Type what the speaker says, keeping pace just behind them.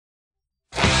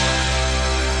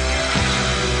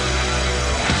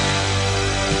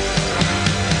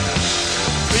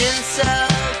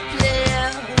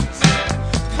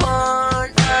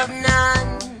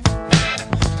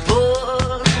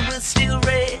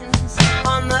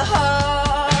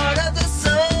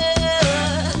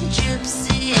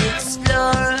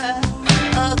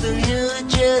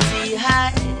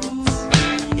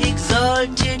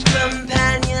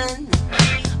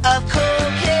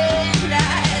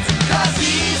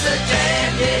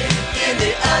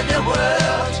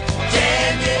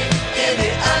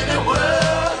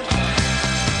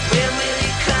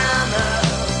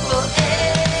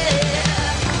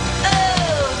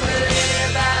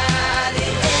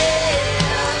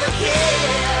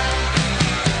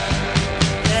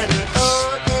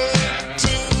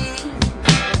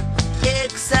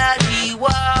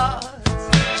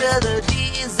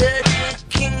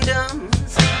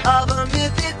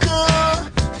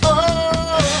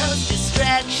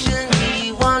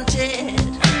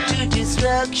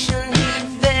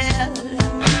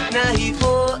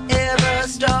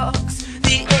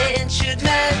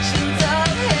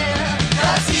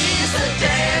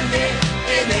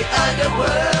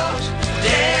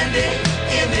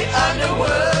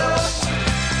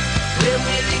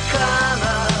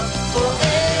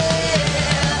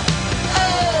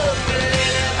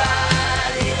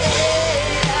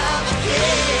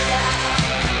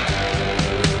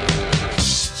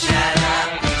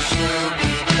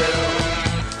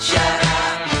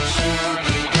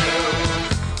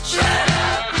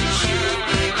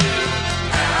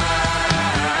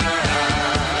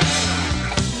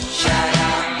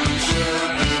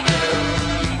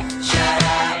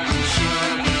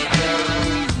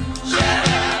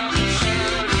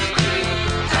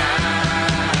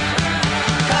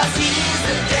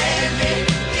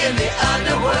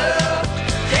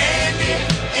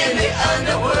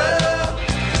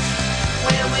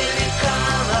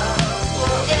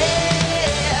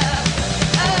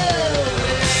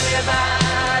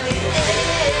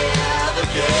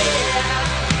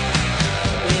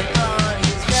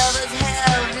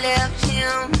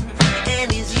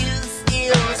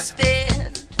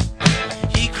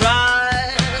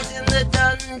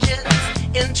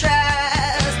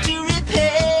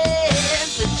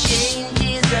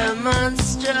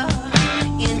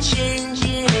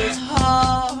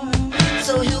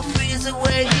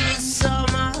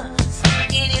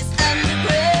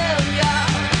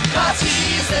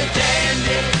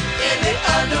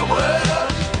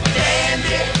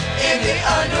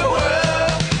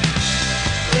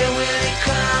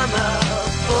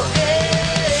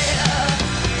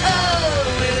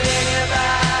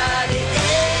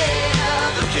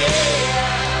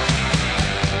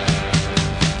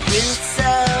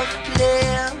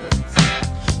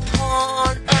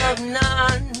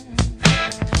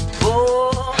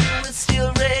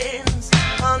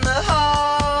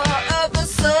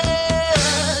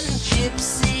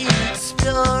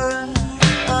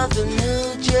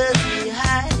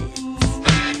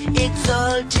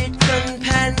exalted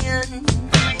companion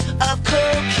of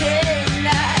cocaine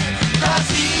life. 'Cause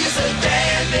he's a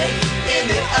dandy in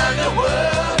the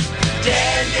underworld,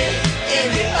 dandy in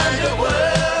the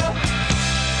underworld.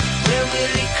 When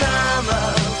will he come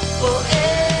up? Oh,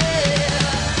 yeah.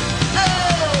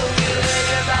 Oh, will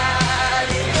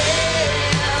everybody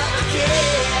ever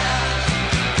care?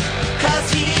 'Cause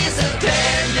he's a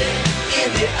dandy in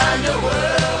the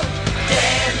underworld,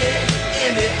 dandy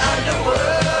in the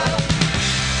underworld.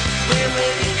 When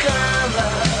will he come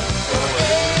up? Oh,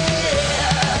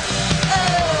 yeah.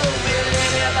 Oh, will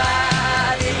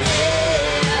anybody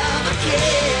ever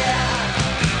care?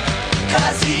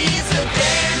 'Cause he's a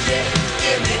dandy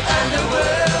in the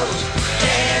underworld,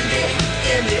 dandy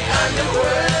in the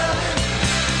underworld.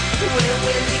 When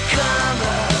will he come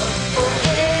up?